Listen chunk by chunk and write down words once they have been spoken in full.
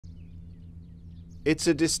It's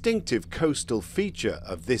a distinctive coastal feature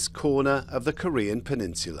of this corner of the Korean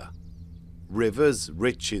peninsula. Rivers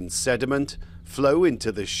rich in sediment flow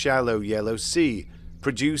into the shallow Yellow Sea,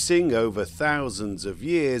 producing over thousands of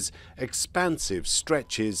years expansive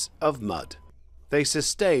stretches of mud. They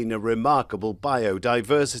sustain a remarkable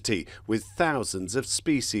biodiversity with thousands of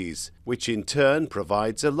species, which in turn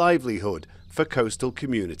provides a livelihood for coastal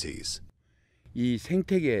communities. Our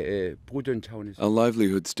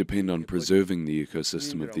livelihoods depend on preserving the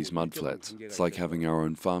ecosystem of these mudflats. It's like having our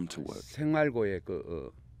own farm to work.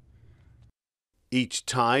 Each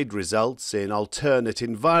tide results in alternate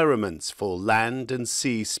environments for land and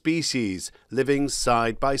sea species living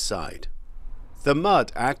side by side. The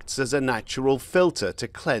mud acts as a natural filter to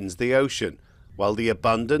cleanse the ocean, while the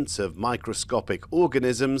abundance of microscopic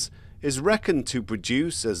organisms is reckoned to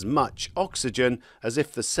produce as much oxygen as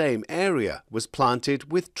if the same area was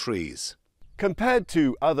planted with trees. Compared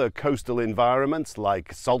to other coastal environments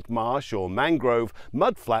like salt marsh or mangrove,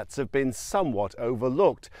 mudflats have been somewhat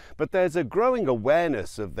overlooked, but there's a growing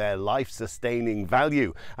awareness of their life-sustaining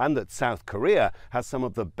value and that South Korea has some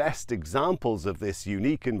of the best examples of this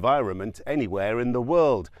unique environment anywhere in the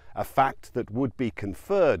world, a fact that would be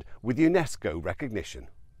conferred with UNESCO recognition.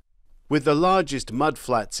 With the largest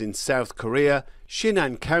mudflats in South Korea,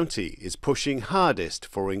 Shinan County is pushing hardest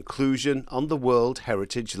for inclusion on the World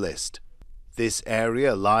Heritage List. This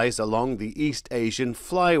area lies along the East Asian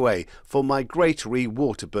flyway for migratory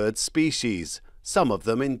waterbird species, some of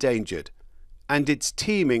them endangered, and it's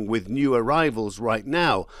teeming with new arrivals right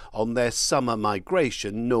now on their summer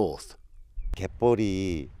migration north.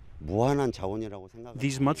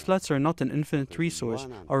 These mudflats are not an infinite resource.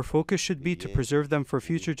 Our focus should be to preserve them for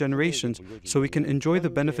future generations so we can enjoy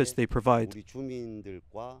the benefits they provide.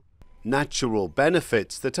 Natural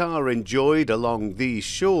benefits that are enjoyed along these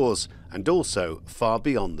shores and also far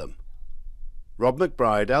beyond them. Rob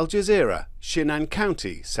McBride, Al Jazeera, Shinan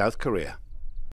County, South Korea.